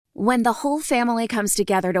When the whole family comes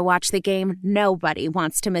together to watch the game, nobody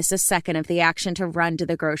wants to miss a second of the action to run to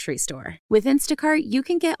the grocery store. With Instacart, you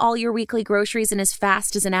can get all your weekly groceries in as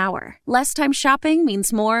fast as an hour. Less time shopping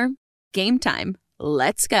means more game time.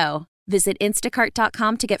 Let's go. Visit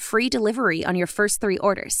instacart.com to get free delivery on your first 3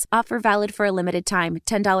 orders. Offer valid for a limited time.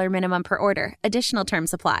 $10 minimum per order. Additional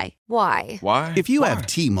terms apply. Why? If you have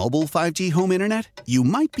T-Mobile 5G home internet, you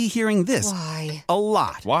might be hearing this Why? a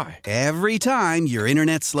lot. Why? Every time your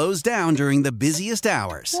internet slows down during the busiest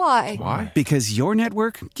hours. Why? Because your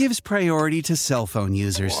network gives priority to cell phone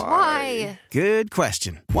users. Why? Good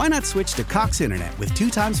question. Why not switch to Cox Internet with 2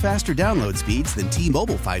 times faster download speeds than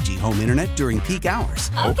T-Mobile 5G home internet during peak hours?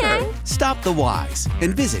 Okay. Stop the whys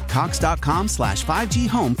and visit cox.com/5G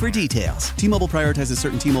home for details. T-Mobile prioritizes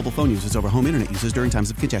certain T-Mobile phone users over home internet users during times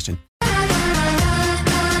of congestion. 1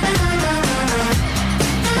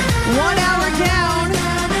 hour down.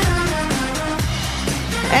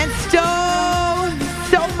 And so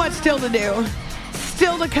much still to do.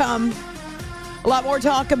 Still to come. A lot more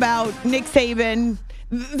talk about Nick Saban.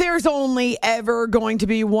 There's only ever going to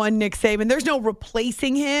be one Nick Saban. There's no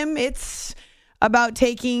replacing him. It's about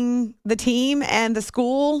taking the team and the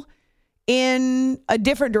school in a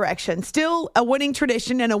different direction. Still a winning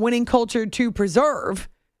tradition and a winning culture to preserve.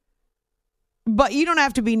 But you don't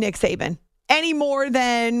have to be Nick Saban any more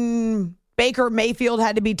than Baker Mayfield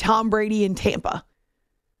had to be Tom Brady in Tampa.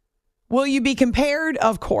 Will you be compared?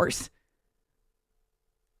 Of course.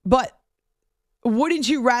 But wouldn't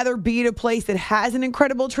you rather be at a place that has an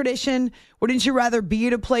incredible tradition? Wouldn't you rather be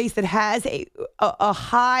at a place that has a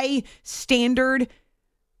high standard?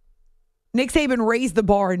 Nick Saban raised the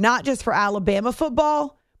bar, not just for Alabama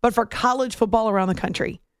football, but for college football around the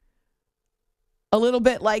country. A little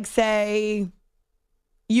bit like, say,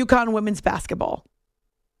 UConn women's basketball,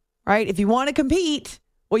 right? If you want to compete,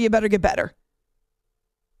 well, you better get better.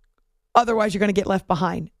 Otherwise, you're going to get left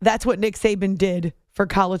behind. That's what Nick Saban did for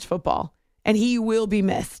college football. And he will be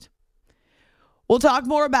missed. We'll talk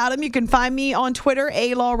more about him. You can find me on Twitter,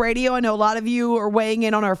 A-Law Radio. I know a lot of you are weighing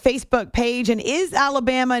in on our Facebook page. And is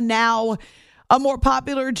Alabama now a more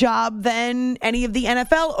popular job than any of the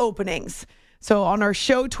NFL openings? So on our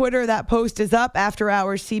show Twitter, that post is up, After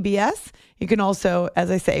Hours CBS. You can also, as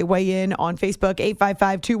I say, weigh in on Facebook,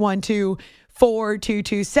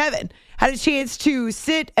 855-212-4227. Had a chance to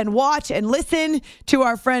sit and watch and listen to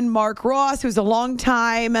our friend Marc Ross, who's a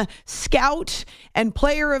longtime scout and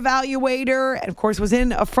player evaluator, and of course was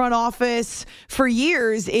in a front office for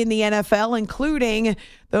years in the NFL, including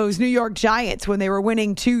those New York Giants when they were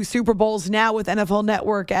winning 2 Super Bowls, now with NFL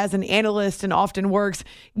Network as an analyst, and often works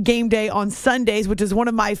Game Day on Sundays, which is one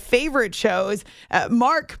of my favorite shows.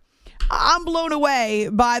 Mark, I'm blown away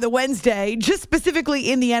by the Wednesday, just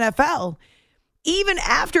specifically in the NFL. Even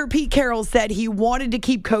after Pete Carroll said he wanted to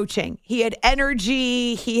keep coaching, he had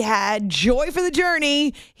energy, he had joy for the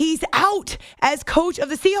journey, he's out as coach of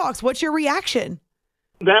the Seahawks. What's your reaction?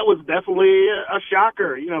 That was definitely a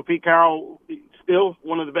shocker. You know, Pete Carroll, still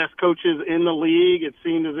one of the best coaches in the league. It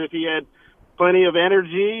seemed as if he had plenty of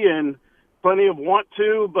energy and plenty of want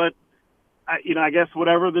to, but I guess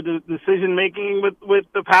whatever the decision-making with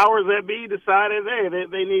the powers that be decided, hey,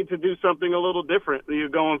 they need to do something a little different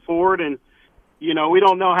going forward. And, we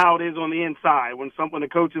don't know how it is on the inside when the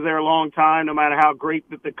coach is there a long time, no matter how great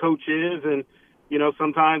that the coach is. And,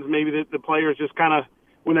 sometimes maybe the players just kind of,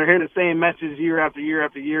 when they're hearing the same message year after year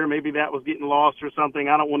after year, maybe that was getting lost or something.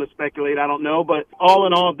 I don't want to speculate. I don't know. But all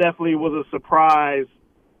in all, definitely was a surprise.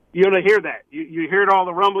 You hear that. You heard all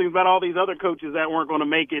the rumblings about all these other coaches that weren't going to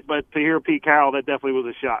make it, but to hear Pete Carroll, that definitely was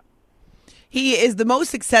a shock. He is the most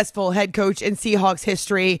successful head coach in Seahawks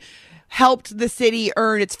history, helped the city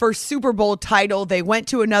earn its first Super Bowl title. They went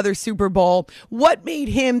to another Super Bowl. What made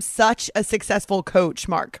him such a successful coach,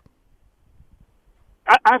 Mark?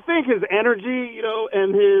 I think his energy,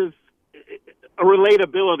 and his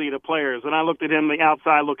relatability to players. And I looked at him the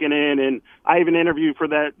outside looking in, and I even interviewed for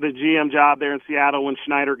the GM job there in Seattle when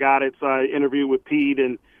Schneider got it. So I interviewed with Pete,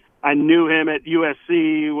 and I knew him at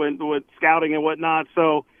USC with scouting and whatnot.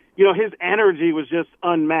 So, his energy was just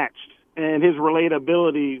unmatched, and his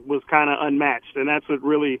relatability was kind of unmatched. And that's what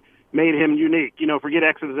really made him unique. Forget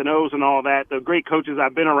X's and O's and all that. The great coaches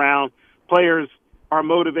I've been around, players are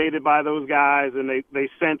motivated by those guys, and they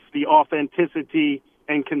sense the authenticity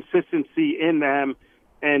and consistency in them.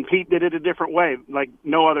 And Pete did it a different way, like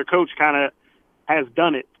no other coach kind of has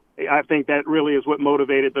done it. I think that really is what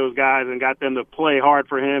motivated those guys and got them to play hard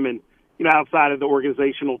for him. And, outside of the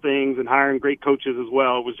organizational things and hiring great coaches as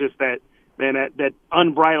well, it was just that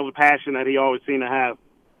unbridled passion that he always seemed to have.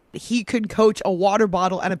 he could coach a water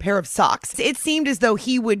bottle and a pair of socks. It seemed as though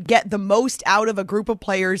he would get the most out of a group of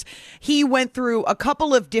players. He went through a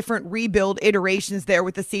couple of different rebuild iterations there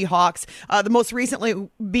with the Seahawks, the most recently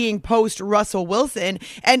being post Russell Wilson.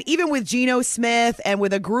 And even with Geno Smith and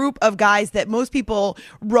with a group of guys that most people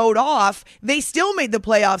wrote off, they still made the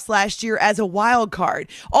playoffs last year as a wild card.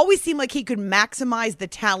 Always seemed like he could maximize the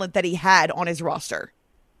talent that he had on his roster.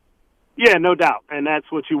 Yeah, no doubt. And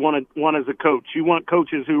that's what you want as a coach. You want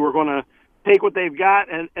coaches who are going to take what they've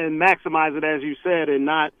got and maximize it, as you said, and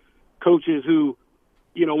not coaches who,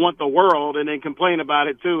 want the world and then complain about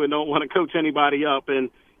it too and don't want to coach anybody up. And,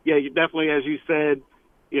 yeah, you definitely, as you said,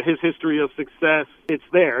 his history of success, it's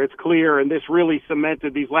there. It's clear. And this really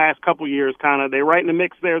cemented these last couple years kind of. They're right in the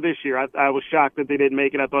mix there this year. I was shocked that they didn't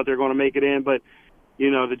make it. I thought they were going to make it in. But,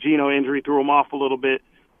 the Geno injury threw them off a little bit.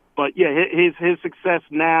 But, yeah, his success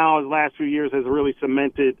now, his last few years, has really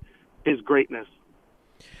cemented his greatness.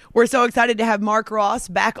 We're so excited to have Marc Ross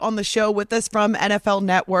back on the show with us from NFL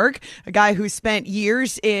Network, a guy who spent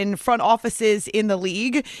years in front offices in the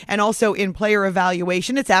league and also in player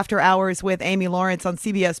evaluation. It's After Hours with Amy Lawrence on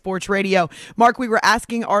CBS Sports Radio. Marc, we were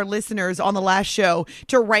asking our listeners on the last show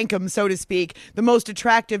to rank them, so to speak, the most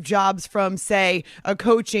attractive jobs from, say, a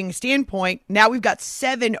coaching standpoint. Now we've got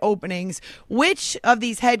 7 openings. Which of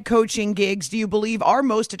these head coaching gigs do you believe are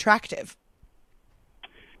most attractive?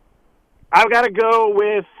 I've got to go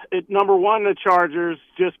with number one, the Chargers,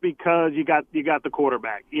 just because you got the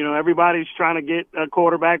quarterback. Everybody's trying to get a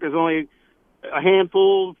quarterback. There's only a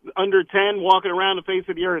handful under 10 walking around the face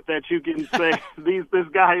of the earth that you can say this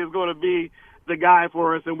guy is going to be the guy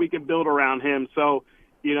for us, and we can build around him. So,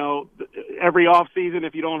 every offseason,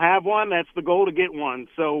 if you don't have one, that's the goal, to get one.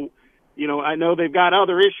 So, I know they've got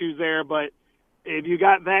other issues there, but if you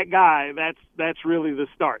got that guy, that's really the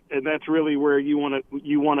start, and that's really where you want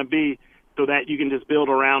to be, so that you can just build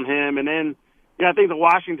around him. And then, I think the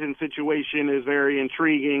Washington situation is very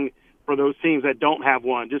intriguing for those teams that don't have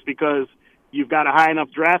one, just because you've got a high enough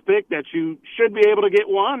draft pick that you should be able to get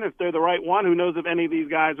one if they're the right one. Who knows if any of these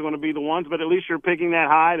guys are going to be the ones, but at least you're picking that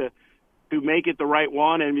high to make it the right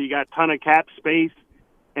one, and you got a ton of cap space,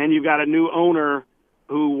 and you've got a new owner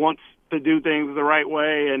who wants to do things the right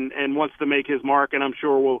way and wants to make his mark, and I'm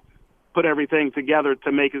sure will put everything together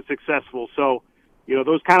to make it successful. So,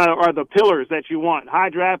 those kind of are the pillars that you want. High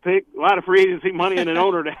draft pick, a lot of free agency money, and an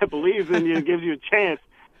owner that believes in you and gives you a chance.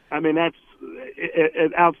 I mean, that's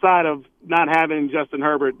outside of not having Justin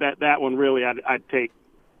Herbert, that one really I'd take.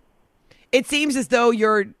 It seems as though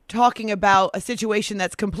you're talking about a situation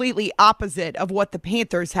that's completely opposite of what the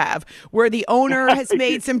Panthers have, where the owner has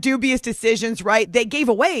made some dubious decisions, right? They gave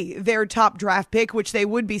away their top draft pick, which they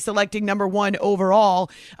would be selecting number 1 overall.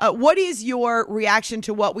 What is your reaction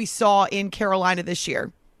to what we saw in Carolina this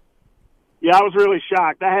year? Yeah, I was really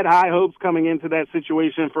shocked. I had high hopes coming into that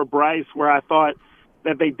situation for Bryce, where I thought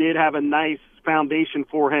that they did have a nice foundation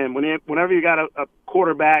for him. Whenever you got a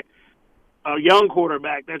quarterback, a young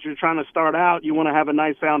quarterback that you're trying to start out, you want to have a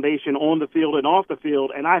nice foundation on the field and off the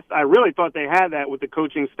field. And I really thought they had that with the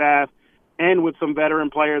coaching staff and with some veteran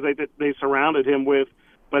players that they surrounded him with.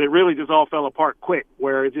 But it really just all fell apart quick,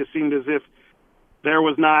 where it just seemed as if there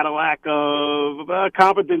was not a lack of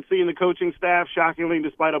competency in the coaching staff, shockingly,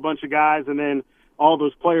 despite a bunch of guys. And then all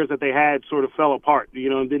those players that they had sort of fell apart,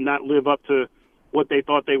 and did not live up to what they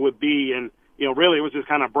thought they would be. And really it was just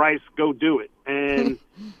kind of Bryce, go do it. And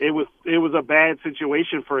it was a bad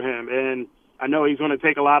situation for him. And I know he's going to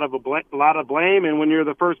take a lot of blame. And when you're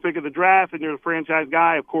the first pick of the draft and you're the franchise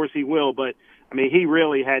guy, of course he will. But, I mean, he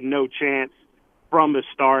really had no chance from the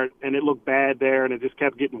start, and it looked bad there, and it just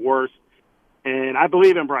kept getting worse. And I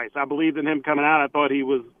believe in Bryce. I believed in him coming out. I thought he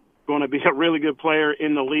was going to be a really good player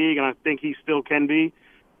in the league, and I think he still can be.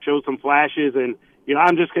 Showed some flashes, and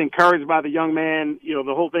I'm just encouraged by the young man,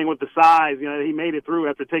 the whole thing with the size, he made it through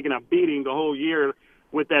after taking a beating the whole year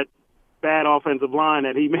with that bad offensive line,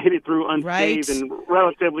 that he made it through unscathed and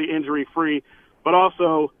relatively injury-free. But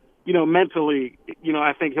also, mentally,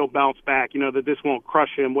 I think he'll bounce back, that this won't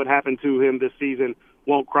crush him. What happened to him this season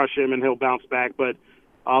won't crush him, and he'll bounce back. But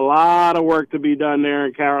a lot of work to be done there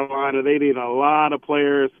in Carolina. They need a lot of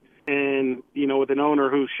players. And, with an owner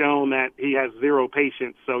who's shown that he has zero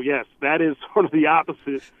patience. So, yes, that is sort of the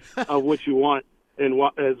opposite of what you want and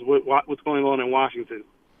what's going on in Washington.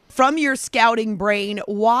 From your scouting brain,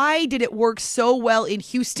 why did it work so well in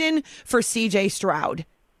Houston for C.J. Stroud?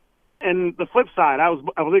 And the flip side, I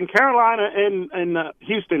was in Carolina and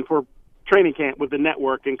Houston for training camp with the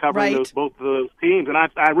network and covering both of those teams. And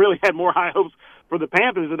I really had more high hopes for the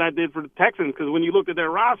Panthers than I did for the Texans, because when you looked at their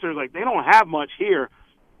rosters, they don't have much here.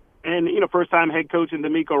 And, first-time head coach in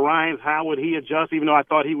D'Amico Ryans, how would he adjust, even though I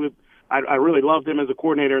thought he would – I really loved him as a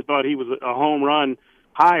coordinator and thought he was a home run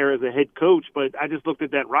hire as a head coach. But I just looked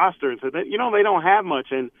at that roster and said, they don't have much.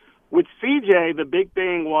 And with CJ, the big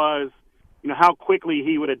thing was, how quickly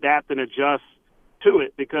he would adapt and adjust to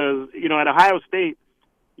it. Because, at Ohio State,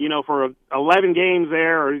 for 11 games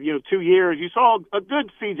there or, 2 years, you saw a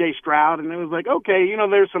good CJ Stroud. And it was like, okay,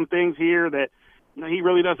 there's some things here that, he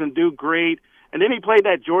really doesn't do great. And then he played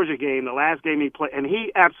that Georgia game, the last game he played, and he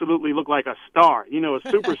absolutely looked like a star, a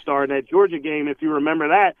superstar in that Georgia game, if you remember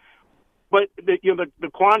that. But the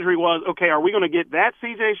quandary was, okay, are we going to get that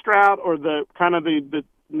C.J. Stroud or the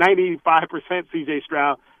 95% C.J.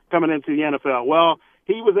 Stroud coming into the NFL? Well,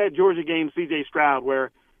 he was at Georgia game, C.J. Stroud,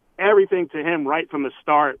 where everything to him right from the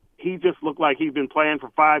start, he just looked like he'd been playing for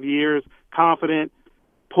 5 years, confident,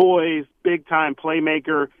 poised, big-time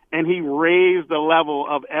playmaker, and he raised the level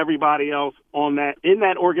of everybody else in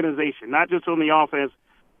that organization, not just on the offense,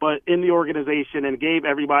 but in the organization, and gave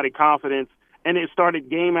everybody confidence. And it started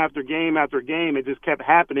game after game after game. It just kept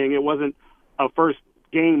happening. It wasn't a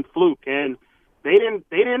first-game fluke. And they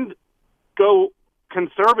didn't go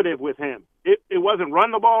conservative with him. It wasn't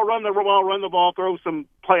run the ball, throw some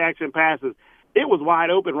play-action passes. It was wide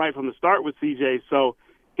open right from the start with CJ. So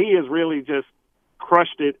he has really just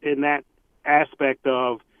crushed it in that aspect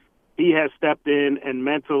of he has stepped in and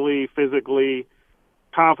mentally, physically,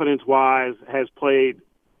 confidence-wise has played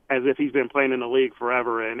as if he's been playing in the league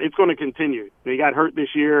forever, and it's going to continue. He got hurt this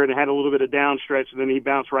year and had a little bit of down stretch, and then he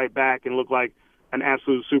bounced right back and looked like an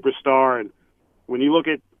absolute superstar. And when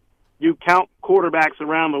you count quarterbacks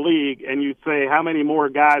around the league and you say how many more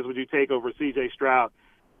guys would you take over C.J. Stroud,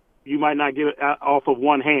 you might not get it off of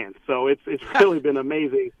one hand. So it's really been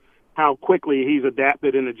amazing how quickly he's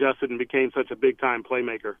adapted and adjusted and became such a big-time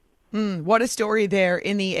playmaker. What a story there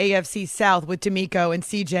in the AFC South with D'Amico and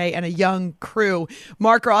CJ and a young crew.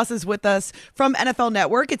 Marc Ross is with us from NFL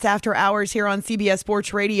Network. It's After Hours here on CBS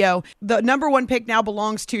Sports Radio. The number one pick now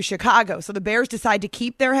belongs to Chicago. So the Bears decide to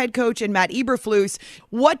keep their head coach and Matt Eberflus.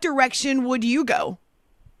 What direction would you go?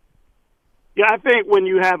 Yeah, I think when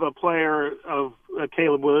you have a player of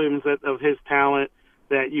Caleb Williams of his talent,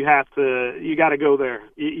 that you got to go there.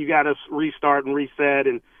 You got to restart and reset.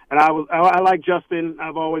 And I like Justin.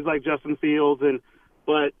 I've always liked Justin Fields,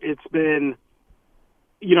 but it's been,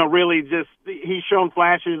 really just he's shown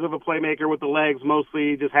flashes of a playmaker with the legs. Mostly,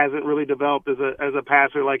 he just hasn't really developed as a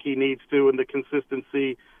passer like he needs to, and the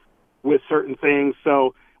consistency with certain things.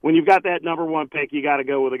 So when you've got that number one pick, you got to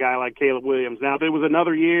go with a guy like Caleb Williams. Now, if it was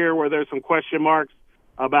another year where there's some question marks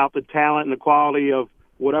about the talent and the quality of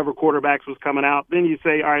whatever quarterbacks was coming out, then you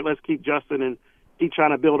say, all right, let's keep Justin and keep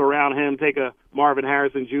trying to build around him, take a Marvin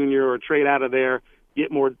Harrison Jr. or trade out of there,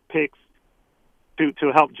 get more picks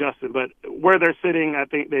to help Justin. But where they're sitting, I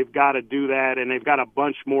think they've got to do that, and they've got a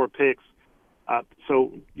bunch more picks.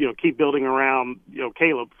 So, keep building around,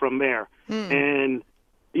 Caleb from there. And,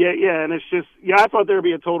 and it's just, I thought there would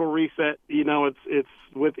be a total reset. It's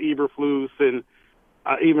with Eberflus and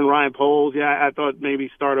even Ryan Poles. I thought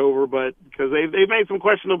maybe start over, but because they've made some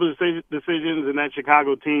questionable decisions in that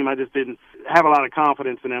Chicago team, I just didn't have a lot of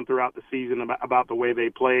confidence in them throughout the season about the way they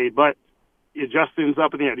played. But Justin's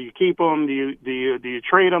up in the air. Do you keep him? Do you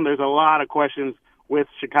trade him? There's a lot of questions with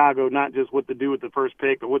Chicago, not just what to do with the first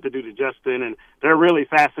pick, but what to do to Justin. And they're really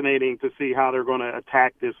fascinating to see how they're going to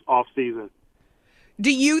attack this offseason.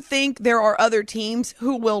 Do you think there are other teams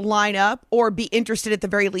who will line up or be interested at the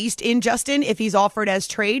very least in Justin if he's offered as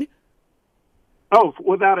trade? Oh,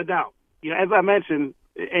 without a doubt. As I mentioned,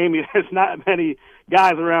 Amy, there's not many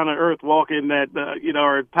guys around the earth walking that,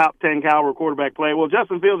 are top 10 caliber quarterback play. Well,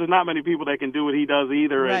 Justin Fields, there's not many people that can do what he does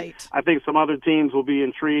either. Right. And I think some other teams will be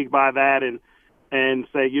intrigued by that and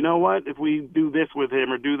say, you know what, if we do this with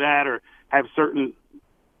him or do that or have a certain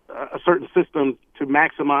system to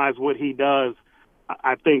maximize what he does,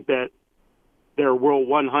 I think that there will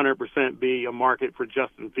 100% be a market for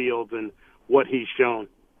Justin Fields and what he's shown.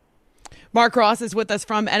 Marc Ross is with us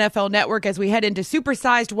from NFL Network as we head into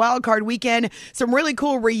supersized wildcard weekend. Some really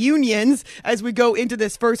cool reunions as we go into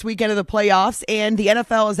this first weekend of the playoffs. And the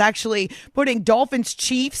NFL is actually putting Dolphins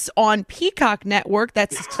Chiefs on Peacock Network.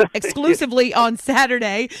 That's exclusively on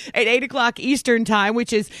Saturday at 8 o'clock Eastern time,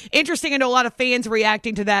 which is interesting. I know a lot of fans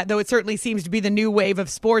reacting to that, though it certainly seems to be the new wave of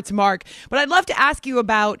sports, Mark. But I'd love to ask you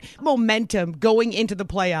about momentum going into the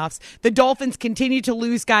playoffs. The Dolphins continue to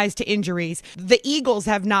lose guys to injuries. The Eagles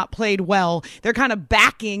have not played well. They're kind of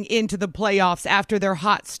backing into the playoffs after their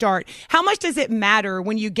hot start. How much does it matter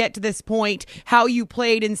when you get to this point how you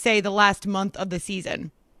played in, say, the last month of the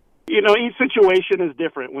season? Each situation is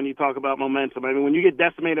different when you talk about momentum. I mean, when you get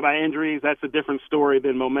decimated by injuries, that's a different story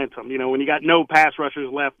than momentum. When you got no pass rushers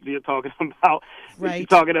left, you're talking about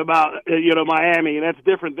Miami, and that's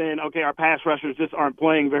different than, okay, our pass rushers just aren't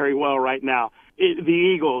playing very well right now.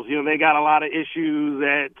 The Eagles, they got a lot of issues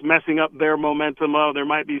that's messing up their momentum. There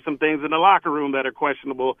might be some things in the locker room that are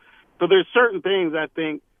questionable. So there's certain things, I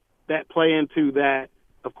think, that play into that.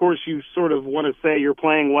 Of course, you sort of want to say you're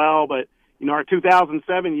playing well, but our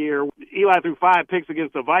 2007 year, Eli threw 5 picks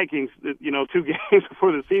against the Vikings, 2 games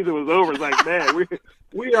before the season was over. It's like, man,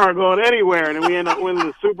 we aren't going anywhere. And then we end up winning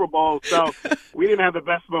the Super Bowl. So we didn't have the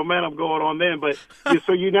best momentum going on then. But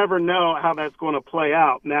so you never know how that's going to play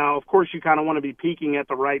out. Now, of course, you kind of want to be peaking at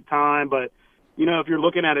the right time. But, if you're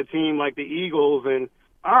looking at a team like the Eagles and,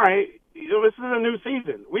 all right, this is a new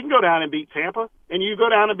season. We can go down and beat Tampa. And you go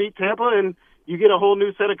down and beat Tampa and you get a whole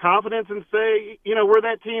new set of confidence and say, we're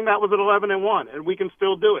that team that was at 11-1, and we can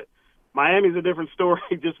still do it. Miami's a different story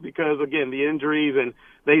just because, again, the injuries, and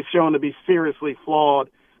they've shown to be seriously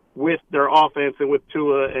flawed with their offense and with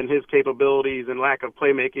Tua and his capabilities and lack of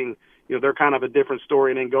playmaking. They're kind of a different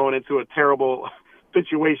story, and then going into a terrible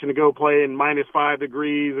situation to go play in -5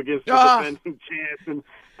 degrees against the defending champs and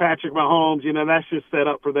Patrick Mahomes. That's just set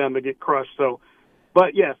up for them to get crushed. So,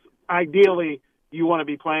 but yes, ideally, you want to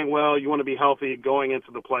be playing well. You want to be healthy going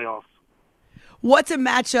into the playoffs. What's a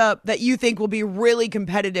matchup that you think will be really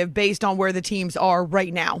competitive based on where the teams are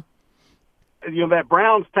right now? That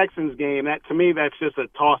Browns-Texans game, to me, that's just a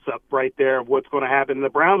toss-up right there of what's going to happen. The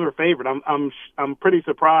Browns are favored. I'm pretty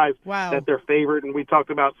surprised that they're favored. And we talked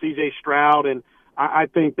about C.J. Stroud, and I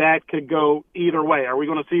think that could go either way. Are we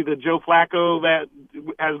going to see the Joe Flacco that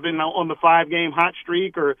has been on the 5-game hot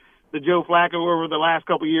streak, or the Joe Flacco over the last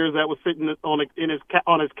couple of years that was sitting on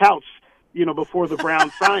his couch, before the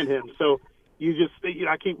Browns signed him? So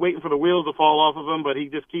I keep waiting for the wheels to fall off of him, but he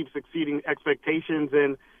just keeps exceeding expectations.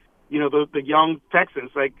 And the young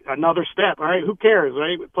Texans, like, another step. All right, who cares,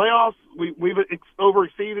 right? Playoffs, we've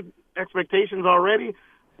overexceeded expectations already.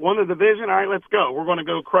 Won the division. All right, let's go. We're going to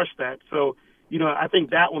go crush that. So I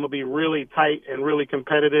think that one will be really tight and really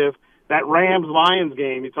competitive. That Rams-Lions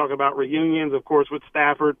game, you talk about reunions, of course, with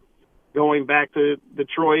Stafford going back to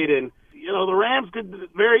Detroit, and the Rams could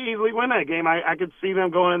very easily win that game. I could see them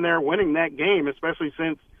going in there winning that game, especially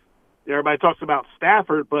since everybody talks about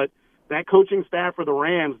Stafford, but that coaching staff for the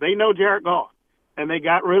Rams, they know Jared Goff, and they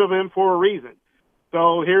got rid of him for a reason.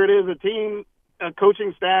 So here it is, a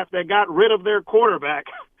coaching staff that got rid of their quarterback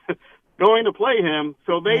going to play him,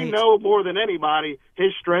 so they know more than anybody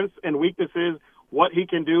his strengths and weaknesses, what he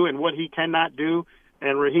can do and what he cannot do.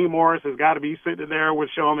 And Raheem Morris has got to be sitting there with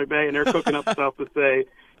Sean McVay, and they're cooking up stuff to say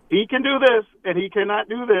he can do this and he cannot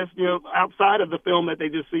do this, outside of the film that they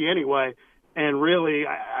just see anyway. And really,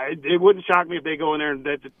 it wouldn't shock me if they go in there and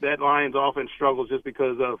that Lions offense struggles just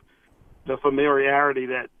because of the familiarity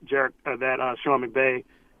that Sean McVay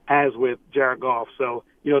has with Jared Goff. So,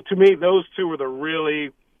 to me, those two are the really,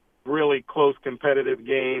 really close competitive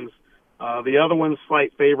games. The other one's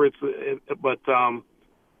slight favorites, but the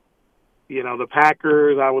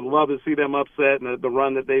Packers, I would love to see them upset, and the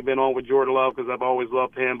run that they've been on with Jordan Love, because I've always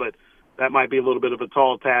loved him, but that might be a little bit of a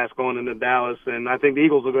tall task going into Dallas. And I think the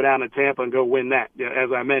Eagles will go down to Tampa and go win that.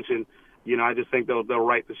 As I mentioned, I just think they'll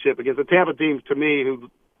right the ship against a Tampa team, to me,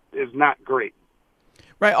 who is not great.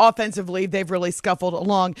 Right, offensively, they've really scuffled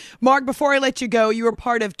along. Mark, before I let you go, you were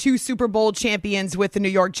part of 2 Super Bowl champions with the New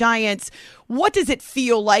York Giants. What does it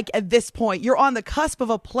feel like at this point? You're on the cusp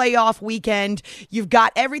of a playoff weekend. You've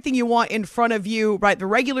got everything you want in front of you, right? The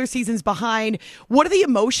regular season's behind. What are the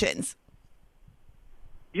emotions?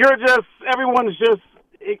 Everyone's just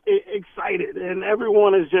excited, and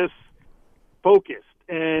everyone is just focused,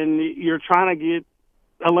 and you're trying to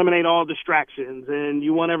eliminate all distractions, and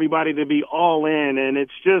you want everybody to be all in, and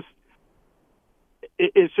it's just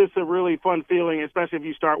a really fun feeling, especially if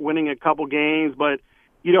you start winning a couple games. But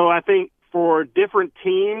I think for different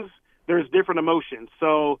teams there's different emotions.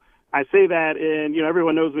 So I say that, and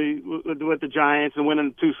everyone knows me with the Giants and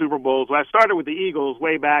winning 2 Super Bowls. Well, I started with the Eagles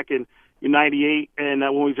way back in '98, and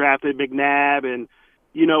when we drafted McNabb, and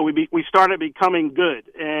we started becoming good,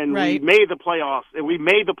 and we made the playoffs.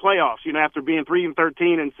 After being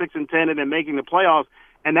 3-13 and 6-10, and then making the playoffs,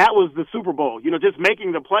 and that was the Super Bowl. Just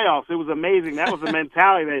making the playoffs, it was amazing. That was the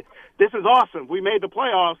mentality that this is awesome. We made the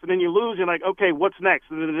playoffs, and then you lose. You're like, okay, what's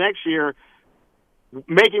next? And then the next year,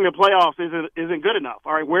 making the playoffs isn't good enough.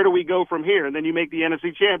 All right, where do we go from here? And then you make the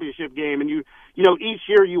NFC Championship game, and each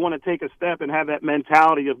year you want to take a step and have that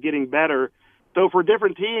mentality of getting better. So for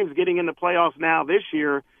different teams getting in the playoffs now this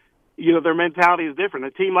year, their mentality is different.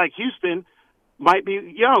 A team like Houston, might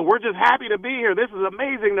be, we're just happy to be here. This is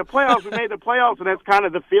amazing. The playoffs, we made the playoffs, and that's kind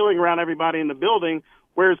of the feeling around everybody in the building.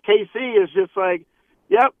 Whereas KC is just like,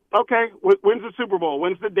 yep, okay, when's the Super Bowl?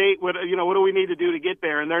 When's the date? What do we need to do to get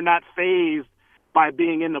there? And they're not fazed by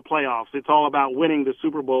being in the playoffs. It's all about winning the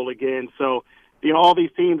Super Bowl again. So, all these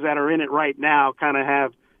teams that are in it right now kind of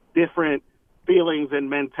have different feelings and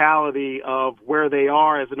mentality of where they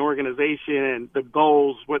are as an organization and the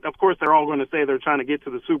goals. Of course, they're all going to say they're trying to get to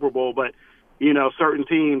the Super Bowl, but, certain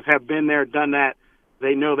teams have been there, done that.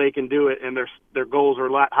 They know they can do it, and their goals are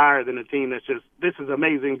a lot higher than a team that's just, this is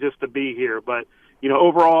amazing just to be here. But,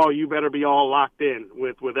 overall, you better be all locked in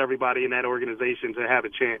with everybody in that organization to have a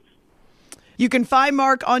chance. You can find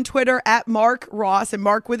Marc on Twitter at Marc Ross, and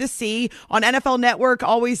Marc with a C. On NFL Network,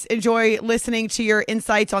 always enjoy listening to your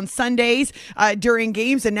insights on Sundays during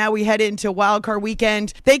games, and now we head into Wild Card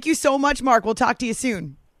Weekend. Thank you so much, Marc. We'll talk to you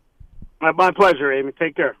soon. My pleasure, Amy.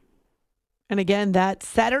 Take care. And again, that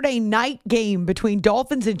Saturday night game between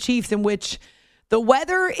Dolphins and Chiefs, in which the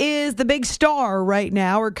weather is the big star right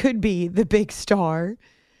now, or could be the big star.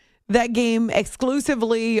 That game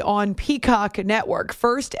exclusively on Peacock Network.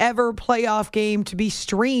 First ever playoff game to be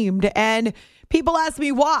streamed. And people ask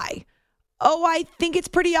me why. Oh, I think it's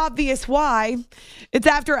pretty obvious why. It's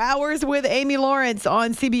After Hours with Amy Lawrence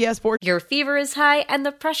on CBS Sports. Your fever is high and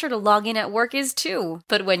the pressure to log in at work is too.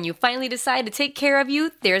 But when you finally decide to take care of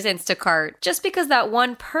you, there's Instacart. Just because that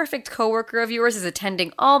one perfect coworker of yours is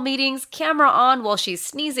attending all meetings, camera on while she's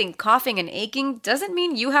sneezing, coughing, and aching, doesn't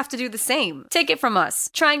mean you have to do the same. Take it from us.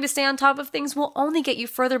 Trying to stay on top of things will only get you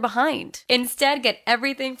further behind. Instead, get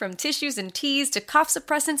everything from tissues and teas to cough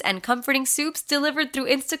suppressants and comforting soups delivered through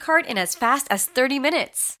Instacart in as fast as 30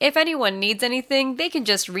 minutes. If anyone needs anything, they can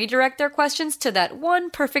just redirect their questions to that one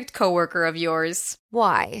perfect coworker of yours.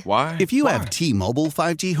 Why? If you have T-Mobile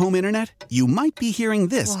 5G home internet, you might be hearing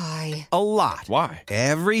this a lot. Why?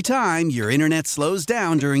 Every time your internet slows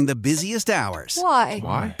down during the busiest hours.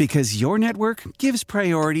 Why? Because your network gives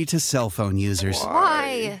priority to cell phone users.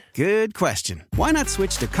 Why? Good question. Why not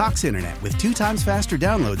switch to Cox Internet with 2 times faster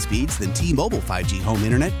download speeds than T-Mobile 5G home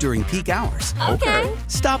internet during peak hours? Okay.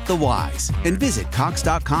 Stop the whys and visit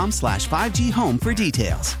cox.com/5G home for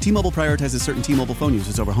details. T-Mobile prioritizes certain T-Mobile phone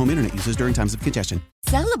users over home internet users during times of congestion.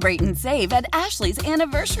 Celebrate and save at Ashley's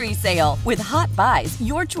Anniversary Sale. With Hot Buys,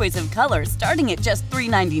 your choice of colors starting at just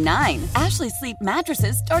 $3.99. Ashley Sleep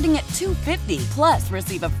mattresses starting at $2.50. Plus,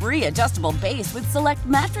 receive a free adjustable base with select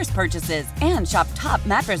mattress purchases. And shop top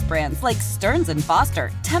mattress brands like Stearns &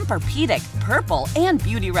 Foster, Tempur-Pedic, Purple, and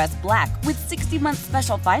Beautyrest Black with 60-month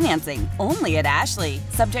special financing. Only at Ashley.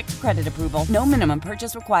 Subject to credit approval. No minimum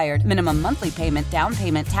purchase required. Minimum monthly payment, down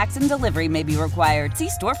payment, tax, and delivery may be required. See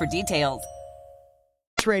store for details.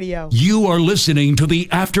 Radio. You are listening to the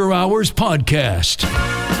After Hours Podcast. I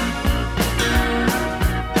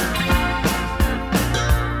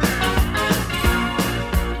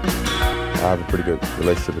have a pretty good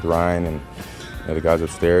relationship with Ryan and the guys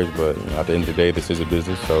upstairs, but at the end of the day, this is a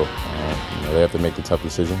business, so they have to make the tough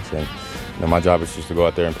decisions. And my job is just to go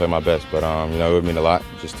out there and play my best. But it would mean a lot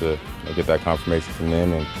just to get that confirmation from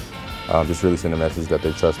them and just really send a message that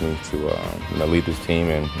they trust me to lead this team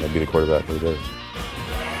and be the quarterback for the Bears.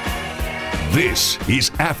 This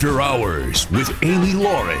is After Hours with Amy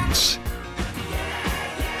Lawrence.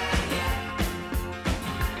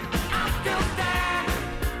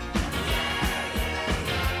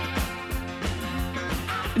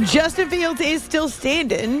 Justin Fields is still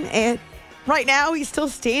standing, and right now he's still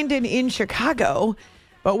standing in Chicago.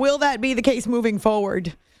 But will that be the case moving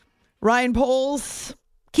forward? Ryan Poles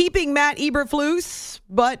keeping Matt Eberflus,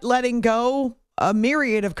 but letting go a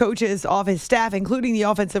myriad of coaches off his staff, including the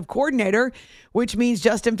offensive coordinator, which means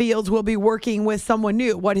Justin Fields will be working with someone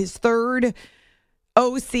new. His third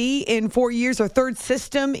OC in 4 years, or third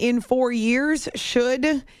system in 4 years,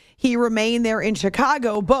 should he remain there in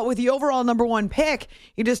Chicago. But with the overall number 1 pick,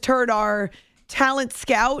 you just heard our talent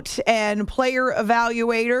scout and player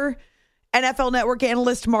evaluator, NFL Network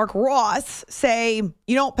analyst Marc Ross, say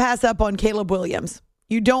you don't pass up on Caleb Williams.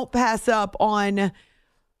 You don't pass up on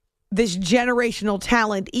this generational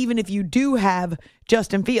talent, even if you do have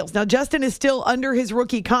Justin Fields. Now, Justin is still under his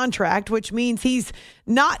rookie contract, which means he's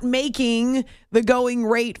not making the going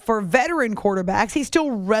rate for veteran quarterbacks. He's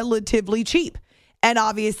still relatively cheap. And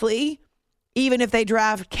obviously, even if they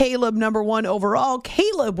draft Caleb number 1 overall,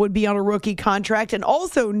 Caleb would be on a rookie contract and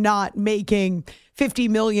also not making $50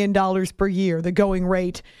 million per year, the going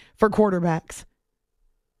rate for quarterbacks.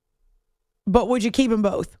 But would you keep them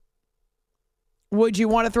both? Would you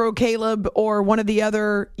want to throw Caleb or one of the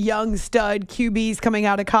other young stud QBs coming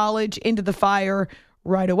out of college into the fire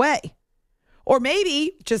right away? Or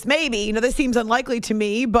maybe, just maybe, this seems unlikely to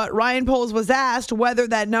me, but Ryan Poles was asked whether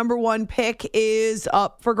that number 1 pick is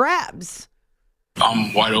up for grabs.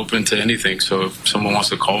 I'm wide open to anything. So if someone wants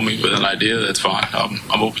to call me with an idea, that's fine.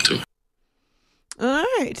 I'm open to it. All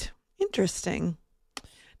right. Interesting.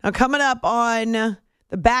 Now, coming up on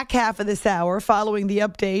the back half of this hour, following the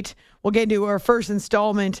update, we'll get into our first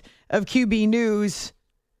installment of QB News,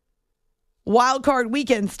 wildcard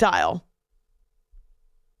weekend style.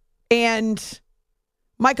 And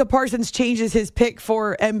Micah Parsons changes his pick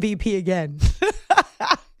for MVP again.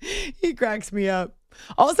 He cracks me up.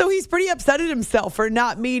 Also, he's pretty upset at himself for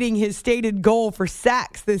not meeting his stated goal for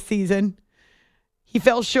sacks this season. He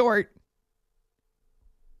fell short.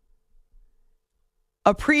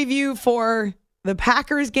 A preview for the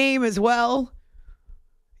Packers game as well.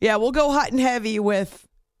 Yeah, we'll go hot and heavy with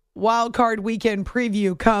Wild Card Weekend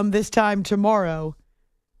preview come this time tomorrow.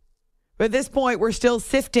 But at this point, we're still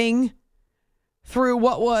sifting through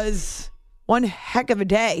what was one heck of a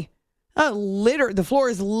day. The floor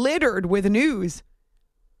is littered with news.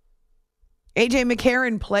 A.J.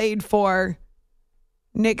 McCarron played for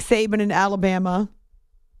Nick Saban in Alabama,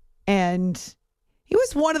 and he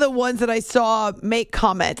was one of the ones that I saw make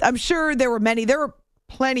comments. I'm sure there were many. There were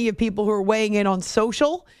plenty of people who were weighing in on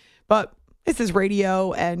social, but this is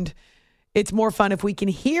radio, and it's more fun if we can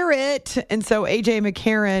hear it. And so A.J.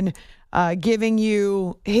 McCarron giving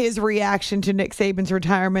you his reaction to Nick Saban's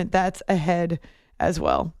retirement, that's ahead as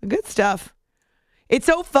well. Good stuff. It's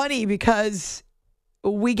so funny because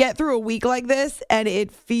we get through a week like this and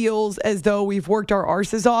it feels as though we've worked our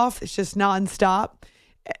arses off. It's just nonstop.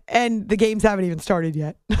 And the games haven't even started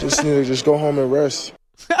yet. Just need to just go home and rest.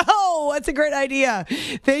 Oh, that's a great idea.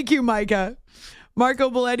 Thank you, Micah. Marco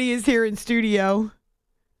Belletti is here in studio.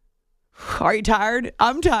 Are you tired?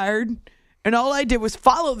 I'm tired. And all I did was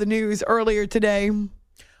follow the news earlier today.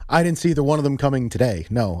 I didn't see either one of them coming today.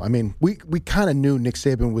 No, I mean, we kind of knew Nick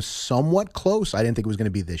Saban was somewhat close. I didn't think it was going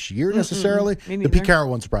to be this year necessarily. The Pete Carroll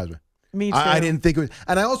one surprised me. Me too. I didn't think it was.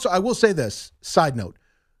 And I will say this, side note.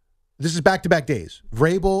 This is back-to-back days.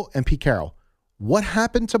 Vrabel and Pete Carroll. What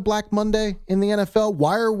happened to Black Monday in the NFL?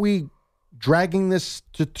 Why are we dragging this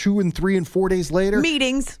to 2 and 3 and 4 days later?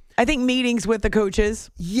 Meetings. I think meetings with the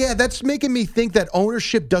coaches. Yeah, that's making me think that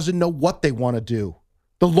ownership doesn't know what they want to do.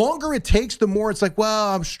 The longer it takes, the more it's like,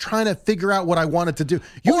 well, I'm just trying to figure out what I wanted to do.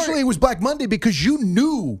 Usually it was Black Monday because you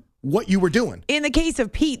knew what you were doing. In the case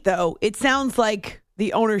of Pete, though, it sounds like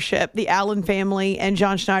the ownership, the Allen family and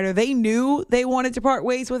John Schneider, they knew they wanted to part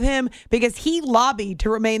ways with him because he lobbied to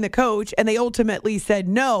remain the coach and they ultimately said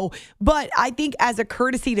no. But I think as a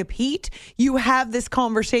courtesy to Pete, you have this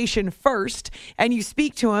conversation first and you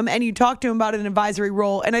speak to him and you talk to him about an advisory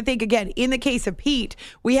role. And I think, again, in the case of Pete,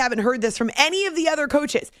 we haven't heard this from any of the other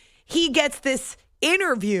coaches. He gets this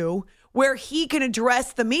interview where he can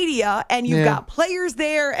address the media and you've got players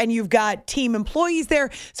there and you've got team employees there.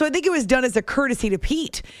 So I think it was done as a courtesy to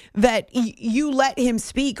Pete that you let him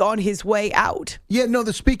speak on his way out. Yeah, no,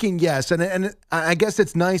 the speaking, yes. And I guess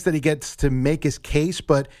it's nice that he gets to make his case.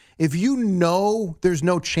 But if you know there's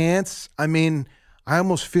no chance, I mean, I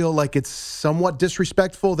almost feel like it's somewhat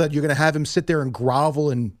disrespectful that you're going to have him sit there and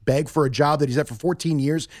grovel and beg for a job that he's had for 14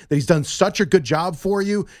 years, that he's done such a good job for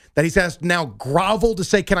you, that he's has now grovel to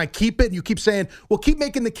say, can I keep it? And you keep saying, well, keep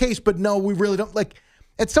making the case, but no, we really don't. Like,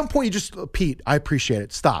 at some point, you just, Pete, I appreciate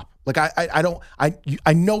it. Stop. Like, I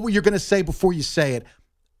know what you're going to say before you say it.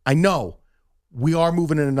 I know we are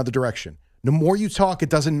moving in another direction. The more you talk, it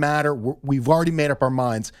doesn't matter. We've already made up our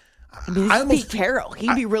minds. I mean, Pete Carroll.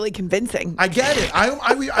 He'd be really convincing. I get it.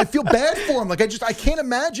 I feel bad for him. Like, I can't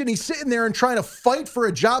imagine he's sitting there and trying to fight for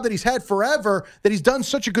a job that he's had forever, that he's done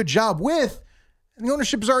such a good job with. And the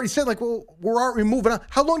ownership has already said, like, well, we're moving on.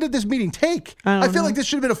 How long did this meeting take? I feel like this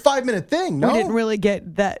should have been a 5-minute thing. No, we didn't really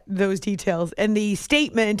get those details. And the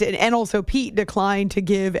statement, and also Pete declined to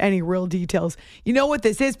give any real details. You know what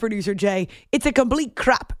this is, Producer Jay? It's a complete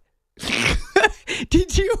crap.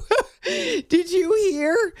 Did you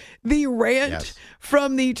hear the rant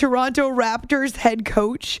from the Toronto Raptors head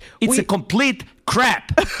coach? It's a complete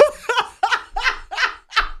crap.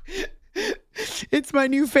 It's my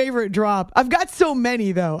new favorite drop. I've got so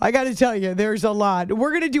many, though. I got to tell you, there's a lot.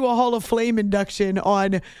 We're going to do a Hall of Flame induction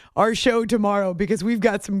on our show tomorrow because we've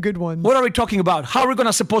got some good ones. What are we talking about? How are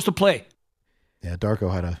we supposed to play? Yeah,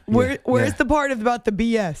 Darko had a... Where's the part about the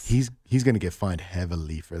BS? He's going to get fined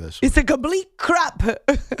heavily for this one. It's a complete crap.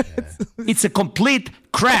 It's a complete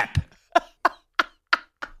crap.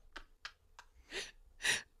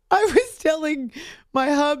 I was telling my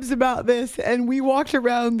hubs about this, and we walked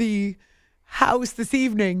around the house this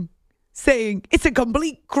evening saying, it's a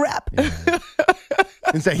complete crap. Yeah.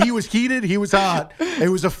 and say he was heated, he was hot. It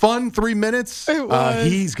was a fun 3 minutes. It was.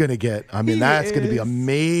 He's going to get, that's going to be a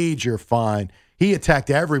major fine. He attacked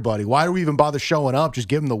everybody. Why do we even bother showing up? Just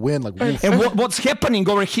give him the win. And what's happening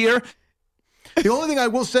over here? The only thing I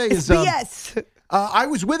will say is BS. I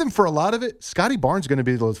was with him for a lot of it. Scotty Barnes is going to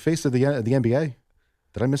be the face of the NBA.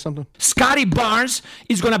 Did I miss something? Scotty Barnes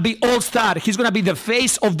is going to be all-star. He's going to be the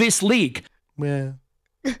face of this league. Yeah.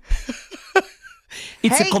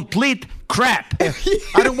 It's a complete crap.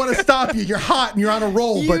 I don't want to stop you. You're hot and you're on a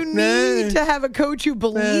roll. You need to have a coach who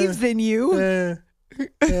believes in you.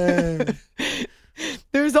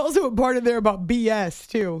 There's also a part in there about BS,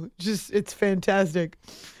 too. It's fantastic.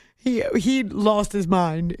 He lost his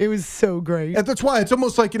mind. It was so great. And that's why it's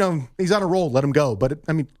almost like, he's on a roll. Let him go. But,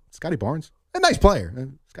 Scotty Barnes, a nice player.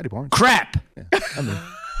 Scotty Barnes. Crap. Yeah,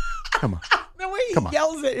 come on. The way he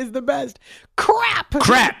yells it is the best. Crap.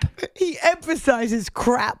 Crap. He emphasizes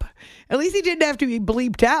crap. At least he didn't have to be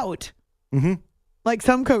bleeped out. Mm-hmm. Like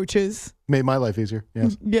some coaches. Made my life easier.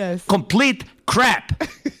 Yes. Yes. Complete crap.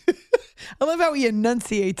 I love how he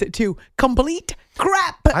enunciates it, too. Complete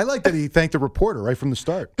crap. I like that he thanked the reporter right from the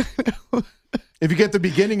start. If you get the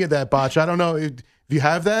beginning of that, Botch, I don't know if you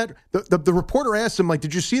have that. The reporter asked him,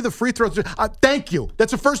 did you see the free throws? Thank you.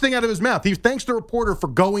 That's the first thing out of his mouth. He thanks the reporter for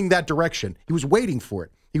going that direction. He was waiting for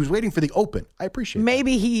it. He was waiting for the open. I appreciate it.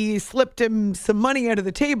 Maybe he slipped him some money out of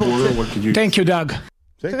the table. Thank you, Doug.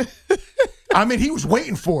 See? He was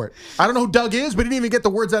waiting for it. I don't know who Doug is, but he didn't even get the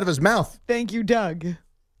words out of his mouth. Thank you, Doug.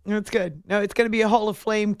 That's good. No, it's going to be a Hall of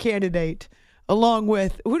Fame candidate, along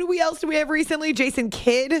with who else do we have recently? Jason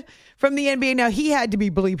Kidd from the NBA. Now he had to be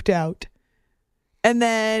bleeped out, and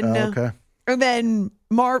then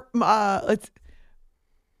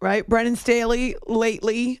Brennan Staley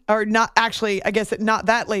lately, or not actually. I guess not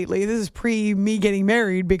that lately. This is pre me getting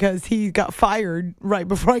married because he got fired right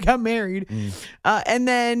before I got married, and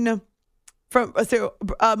then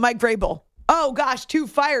Mike Vrabel. Oh gosh, 2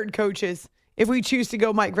 fired coaches. If we choose to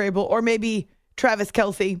go Mike Vrabel, or maybe Travis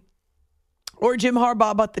Kelce, or Jim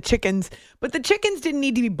Harbaugh about the chickens. But the chickens didn't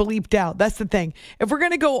need to be bleeped out. That's the thing. If we're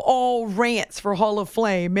going to go all rants for Hall of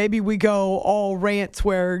Fame, maybe we go all rants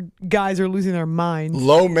where guys are losing their minds.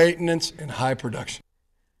 Low maintenance and high production.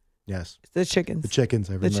 Yes. The chickens. The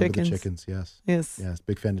chickens. I remember the chickens. Yes. Yes.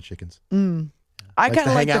 Big fan of chickens. I kind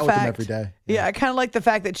of like the hang out with them fact every day. Yeah, I kind of like the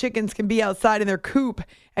fact that chickens can be outside in their coop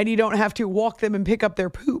and you don't have to walk them and pick up their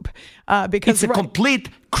poop because it's a complete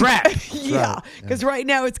crap. Yeah, because right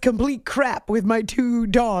now it's complete crap with our 2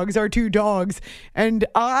 dogs, and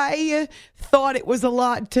I thought it was a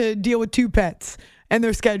lot to deal with 2 pets and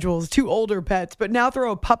their schedules, 2 older pets, but now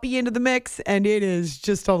throw a puppy into the mix and it is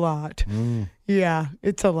just a lot. Yeah,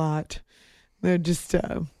 it's a lot. They're just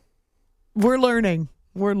we're learning.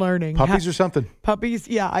 Puppies or something? Puppies,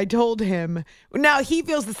 yeah. I told him. Now, he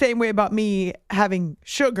feels the same way about me having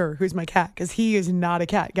Sugar, who's my cat, because he is not a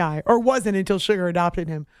cat guy, or wasn't until Sugar adopted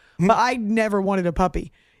him. But I never wanted a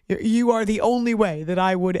puppy. You are the only way that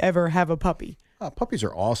I would ever have a puppy. Oh, puppies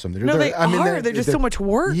are awesome. They're just so much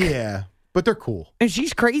work. Yeah, but they're cool. And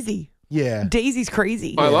she's crazy. Yeah. Daisy's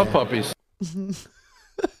crazy. I love puppies.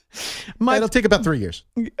 It'll take about 3 years.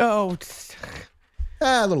 Oh,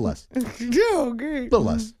 a little less. Oh, great. A little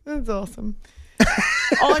less. That's awesome.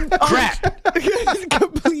 Crap.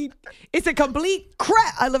 It's a complete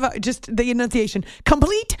crap. I love just the enunciation.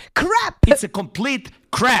 Complete crap. It's a complete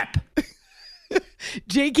crap.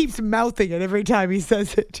 Jay keeps mouthing it every time he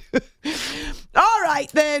says it. All right,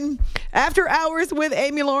 then. After Hours with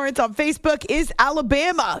Amy Lawrence on Facebook. Is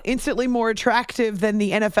Alabama instantly more attractive than the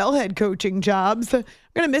NFL head coaching jobs? I'm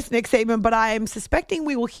going to miss Nick Saban, but I am suspecting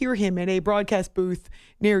we will hear him in a broadcast booth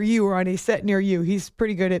near you or on a set near you. He's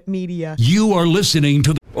pretty good at media. You are listening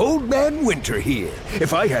to Old Man Winter here.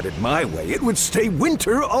 If I had it my way, it would stay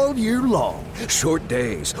winter all year long. Short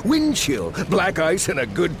days, wind chill, black ice, and a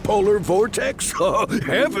good polar vortex. Oh,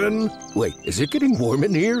 heaven. Wait, is it getting warm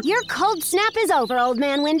in here? Your cold snap is over, Old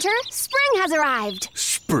Man Winter. Spring has arrived.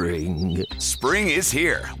 Spring. Spring is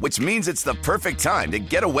here, which means it's the perfect time to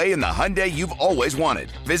get away in the Hyundai you've always wanted.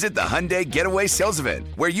 Visit the Hyundai Getaway Sales Event,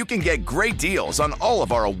 where you can get great deals on all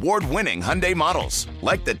of our award-winning Hyundai models,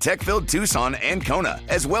 like the tech-filled Tucson and Kona,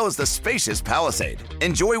 as well as the spacious Palisade.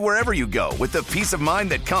 Enjoy wherever you go with the peace of mind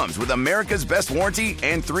that comes with America's best warranty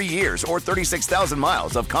and 3 years or 36,000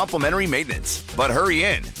 miles of complimentary maintenance. But hurry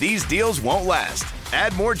in, these deals won't last.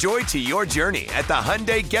 Add more joy to your journey at the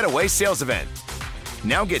Hyundai Getaway Sales Event.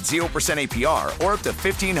 Now get 0% APR or up to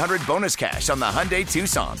 $1,500 bonus cash on the Hyundai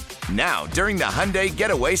Tucson. Now, during the Hyundai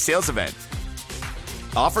Getaway Sales Event.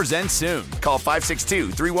 Offers end soon. Call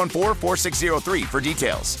 562-314-4603 for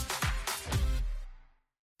details.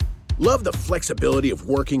 Love the flexibility of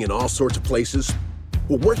working in all sorts of places?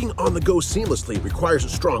 Well, working on the go seamlessly requires a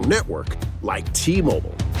strong network like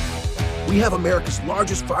T-Mobile. We have America's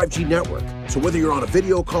largest 5G network, so whether you're on a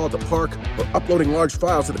video call at the park or uploading large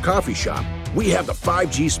files at the coffee shop, we have the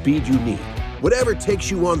 5G speed you need. Whatever takes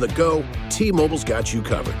you on the go, T-Mobile's got you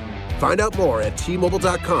covered. Find out more at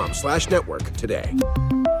T-Mobile.com/network today.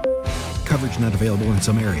 Coverage not available in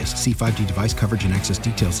some areas. See 5G device coverage and access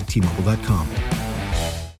details at T-Mobile.com.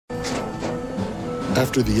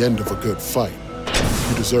 After the end of a good fight,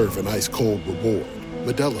 you deserve an ice-cold reward.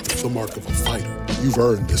 Modelo is the mark of a fighter. You've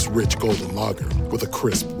earned this rich golden lager with a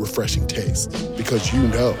crisp, refreshing taste. Because you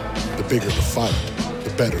know, the bigger the fight, the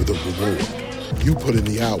better the reward. You put in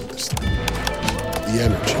the hours, the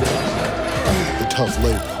energy, the tough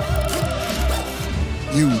labor.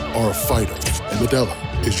 You are a fighter, and Modelo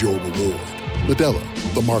is your reward. Modelo,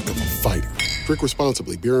 the mark of a fighter. Drink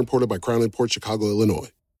responsibly. Beer imported by Crown Imports, Chicago, Illinois.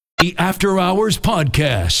 The After Hours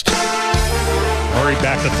Podcast. Murray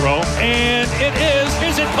back to throw, and it is.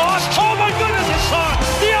 Is it caught? Oh my goodness, it's caught!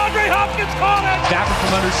 DeAndre Hopkins caught it! Stafford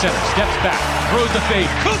from under center, steps back, throws the fade.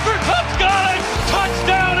 Cooper Kupp's got it!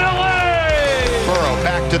 Touchdown LA! Burrow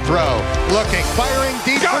back to throw, looking, firing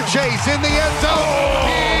deep for Chase in the end zone.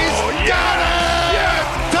 He's got it! Yes!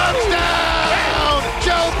 Touchdown!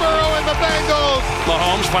 Joe Burrow and the Bengals.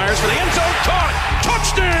 Mahomes fires for the end zone, caught!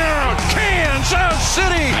 Touchdown! Kansas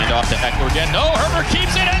City! And off to Eckler again. No, Herbert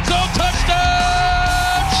keeps it, end zone,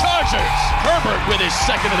 touchdown! Chargers! Herbert with his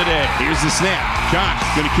second of the day. Here's the snap. Josh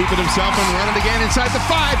going to keep it himself and run it again inside the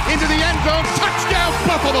 5, into the end zone. Touchdown,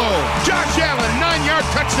 Buffalo! Josh Allen, 9-yard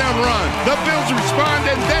touchdown run. The Bills respond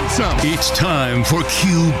and then some. It's time for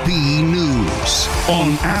QB News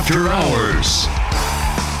on After Hours.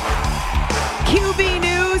 QB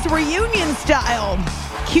News reunion style.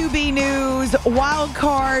 QB News wild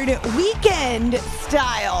card weekend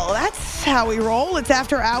style. That's how we roll. It's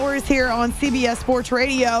After Hours here on CBS Sports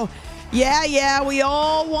Radio. Yeah, we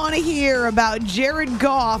all want to hear about Jared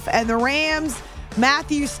Goff and the Rams,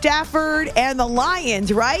 Matthew Stafford and the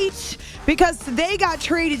Lions, right? Because they got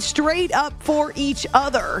traded straight up for each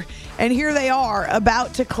other. And here they are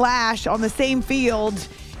about to clash on the same field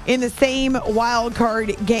in the same wild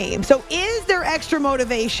card game. So is there extra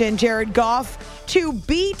motivation, Jared Goff, to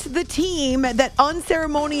beat the team that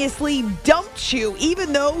unceremoniously dumped you,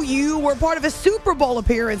 even though you were part of a Super Bowl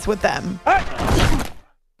appearance with them?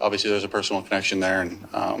 Obviously, there's a personal connection there, and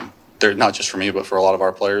they're not just for me, but for a lot of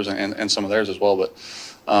our players and some of theirs as well. But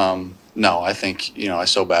no, I think, I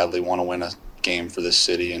so badly want to win a game for this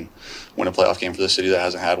city and win a playoff game for this city that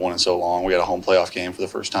hasn't had one in so long. We got a home playoff game for the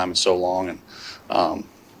first time in so long, and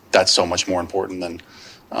that's so much more important than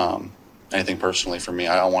anything personally for me.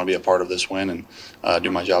 I want to be a part of this win and do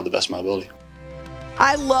my job the best of my ability.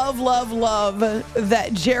 I love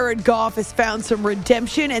that Jared Goff has found some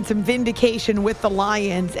redemption and some vindication with the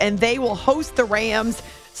Lions, and they will host the Rams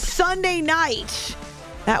Sunday night.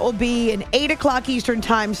 That will be an 8 o'clock Eastern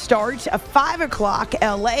time start, a 5 o'clock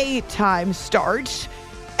LA time start.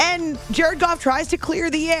 And Jared Goff tries to clear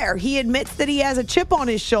the air. He admits that he has a chip on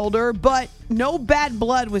his shoulder, but no bad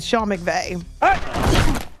blood with Sean McVay.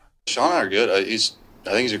 Sean and I are good. I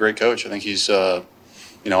think he's a great coach. I think he's,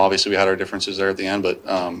 obviously we had our differences there at the end, but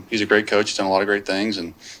he's a great coach. He's done a lot of great things,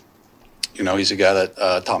 and, he's a guy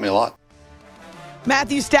that taught me a lot.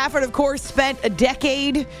 Matthew Stafford, of course, spent a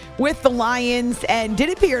decade with the Lions and did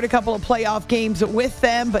appear in a couple of playoff games with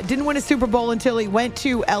them, but didn't win a Super Bowl until he went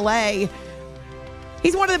to L.A.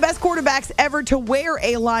 He's one of the best quarterbacks ever to wear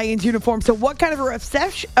a Lions uniform. So what kind of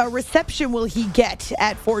a reception will he get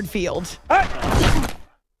at Ford Field?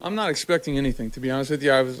 I'm not expecting anything, to be honest with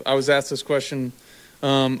you. I was asked this question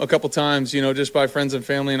a couple times, just by friends and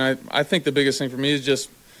family, and I think the biggest thing for me is just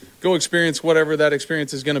go experience whatever that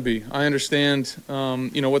experience is going to be. I understand,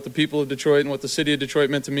 what the people of Detroit and what the city of Detroit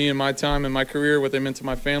meant to me in my time and my career, what they meant to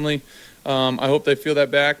my family. I hope they feel that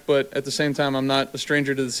back, but at the same time, I'm not a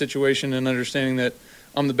stranger to the situation and understanding that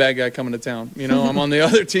I'm the bad guy coming to town. I'm on the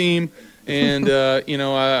other team, and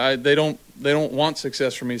they don't want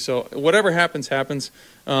success for me. So whatever happens.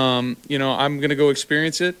 I'm going to go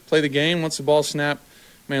experience it, play the game. Once the ball's snapped,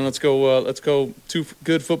 man, let's go. Two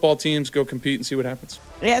good football teams, go compete and see what happens.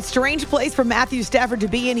 Yeah, strange place for Matthew Stafford to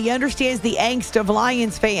be in. He understands the angst of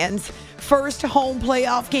Lions fans. First home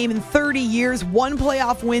playoff game in 30 years, one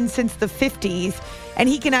playoff win since the 50s, and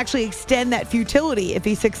he can actually extend that futility if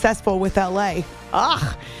he's successful with L.A.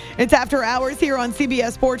 It's After Hours here on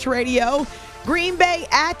CBS Sports Radio. Green Bay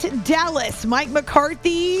at Dallas. Mike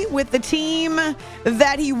McCarthy with the team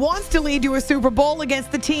that he wants to lead to a Super Bowl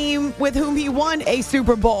against the team with whom he won a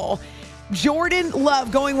Super Bowl. Jordan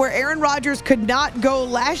Love going where Aaron Rodgers could not go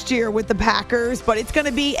last year with the Packers, but it's going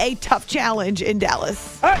to be a tough challenge in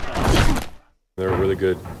Dallas. They're a really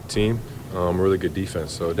good team, really good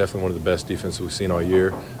defense. So definitely one of the best defenses we've seen all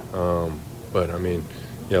year. But, I mean,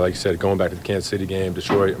 yeah, like you said, going back to the Kansas City game,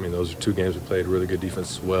 Detroit, I mean, those are two games we played really good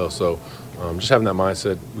defense as well. So just having that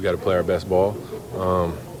mindset, we got to play our best ball.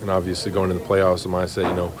 And obviously going into the playoffs, the mindset,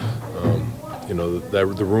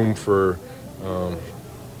 the room for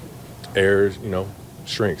errors,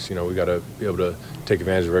 shrinks. We got to be able to take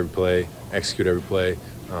advantage of every play, execute every play,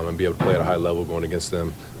 and be able to play at a high level going against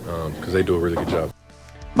them because they do a really good job.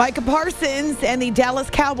 Micah Parsons and the Dallas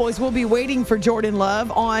Cowboys will be waiting for Jordan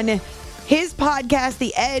Love on his podcast,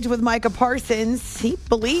 The Edge with Micah Parsons. He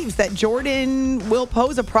believes that Jordan will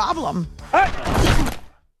pose a problem.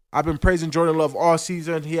 I've been praising Jordan Love all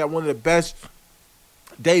season. He had one of the best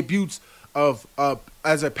debuts of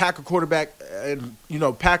as a Packer quarterback in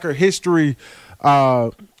Packer history.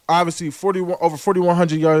 Obviously, over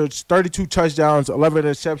 4,100 yards, 32 touchdowns, 11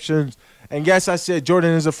 interceptions. And yes, I said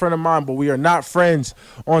Jordan is a friend of mine, but we are not friends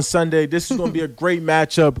on Sunday. This is going to be a great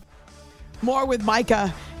matchup. More with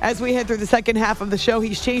Micah as we head through the second half of the show.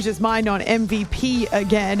 He's changed his mind on MVP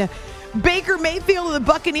again. Baker Mayfield of the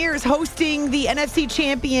Buccaneers hosting the NFC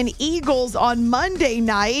champion Eagles on Monday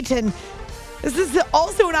night. And this is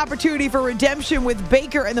also an opportunity for redemption with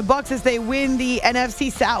Baker and the Bucs as they win the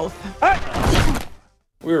NFC South.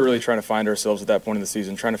 We were really trying to find ourselves at that point in the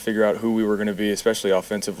season, trying to figure out who we were going to be, especially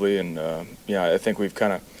offensively. And, I think we've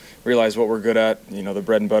kind of realized what we're good at, the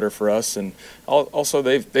bread and butter for us. And also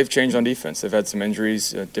they've changed on defense. They've had some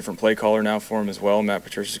injuries, a different play caller now for them as well. Matt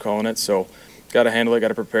Patricia's calling it. So got to handle it, got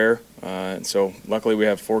to prepare. And so luckily we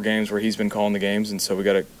have 4 games where he's been calling the games. And so we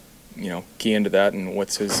got to, key into that and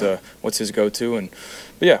what's his go-to.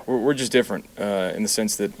 But yeah, we're just different in the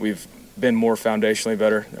sense that we've been more foundationally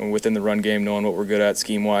better and within the run game, knowing what we're good at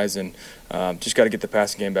scheme-wise, and just got to get the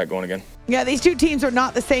passing game back going again. Yeah, these two teams are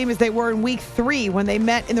not the same as they were in Week 3 when they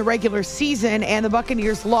met in the regular season, and the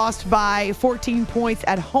Buccaneers lost by 14 points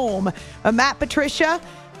at home. Matt Patricia,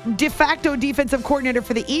 de facto defensive coordinator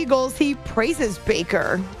for the Eagles, he praises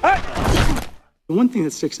Baker. The one thing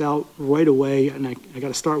that sticks out right away, and I got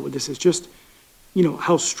to start with this, is just,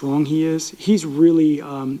 how strong he is. He's really,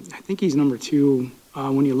 I think he's number 2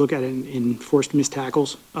 when you look at it in forced missed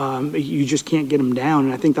tackles. You just can't get him down,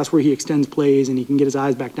 and I think that's where he extends plays and he can get his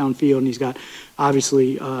eyes back downfield. And he's got,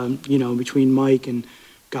 obviously, between Mike and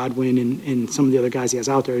Godwin and some of the other guys he has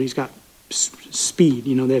out there, he's got speed.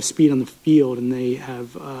 They have speed on the field, and they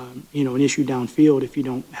have, an issue downfield if you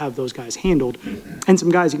don't have those guys handled. And some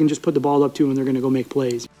guys you can just put the ball up to and they're going to go make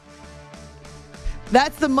plays.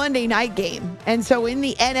 That's the Monday night game. And so in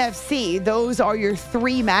the NFC, those are your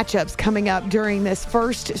 3 matchups coming up during this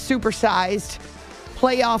first supersized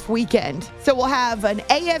playoff weekend. So we'll have an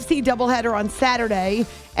AFC doubleheader on Saturday,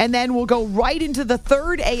 and then we'll go right into the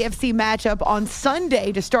third AFC matchup on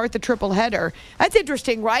Sunday to start the triple header. That's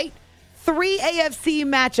interesting, right? 3 AFC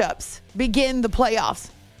matchups begin the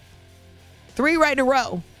playoffs. 3 right in a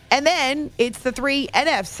row. And then it's the 3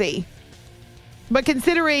 NFC. But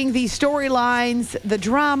considering the storylines, the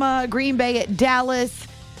drama, Green Bay at Dallas,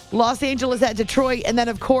 Los Angeles at Detroit, and then,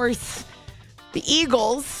 of course, the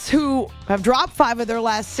Eagles, who have dropped 5 of their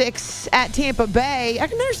last 6 at Tampa Bay, I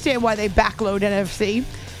can understand why they backload NFC.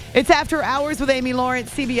 It's After Hours with Amy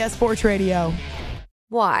Lawrence, CBS Sports Radio.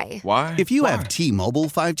 Why? If you have T-Mobile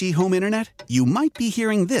 5G home internet, you might be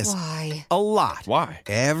hearing this a lot. Why?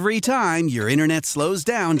 Every time your internet slows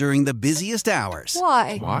down during the busiest hours.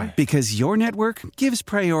 Why? Because your network gives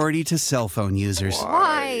priority to cell phone users.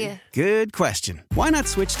 Why? Good question. Why not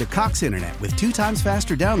switch to Cox Internet with 2 times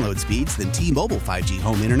faster download speeds than T-Mobile 5G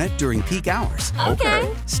home internet during peak hours?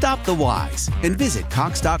 Okay. Stop the whys and visit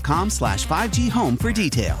cox.com/5G home for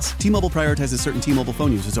details. T-Mobile prioritizes certain T-Mobile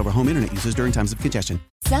phone users over home internet users during times of congestion.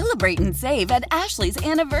 Celebrate and save at Ashley's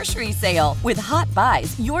Anniversary Sale. With Hot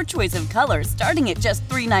Buys, your choice of colors starting at just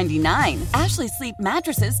 $3.99. Ashley Sleep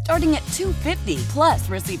mattresses starting at $2.50. Plus,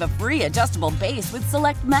 receive a free adjustable base with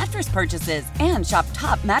select mattress purchases. And shop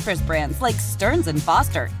top mattress brands like Stearns &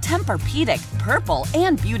 Foster, Tempur-Pedic, Purple,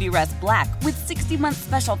 and Beautyrest Black with 60-month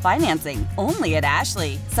special financing. Only at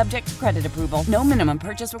Ashley. Subject to credit approval. No minimum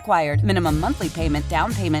purchase required. Minimum monthly payment,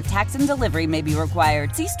 down payment, tax, and delivery may be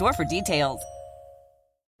required. See store for details.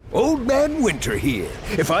 Old Man Winter here.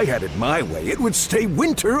 If I had it my way, it would stay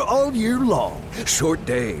winter all year long. Short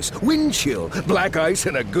days, wind chill, black ice,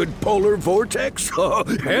 and a good polar vortex. Oh,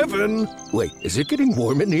 heaven. Wait, is it getting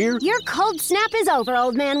warm in here? Your cold snap is over,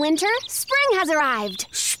 Old Man Winter. Spring has arrived.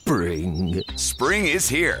 Spring. it. Spring is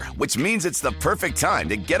here, which means it's the perfect time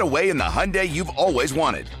to get away in the Hyundai you've always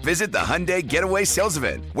wanted. Visit the Hyundai Getaway Sales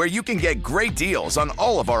Event, where you can get great deals on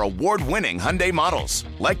all of our award-winning Hyundai models,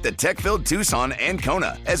 like the tech-filled Tucson and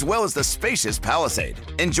Kona, as well as the spacious Palisade.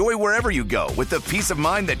 Enjoy wherever you go with the peace of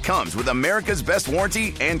mind that comes with America's best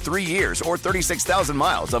warranty and 3 years or 36,000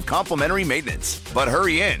 miles of complimentary maintenance. But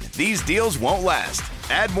hurry in, these deals won't last.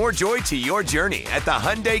 Add more joy to your journey at the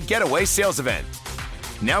Hyundai Getaway Sales Event.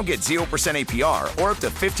 Now get 0% APR or up to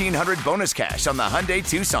 $1,500 bonus cash on the Hyundai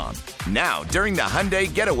Tucson. Now, during the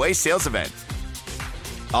Hyundai Getaway Sales Event.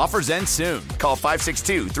 Offers end soon. Call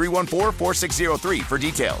 562-314-4603 for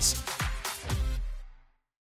details.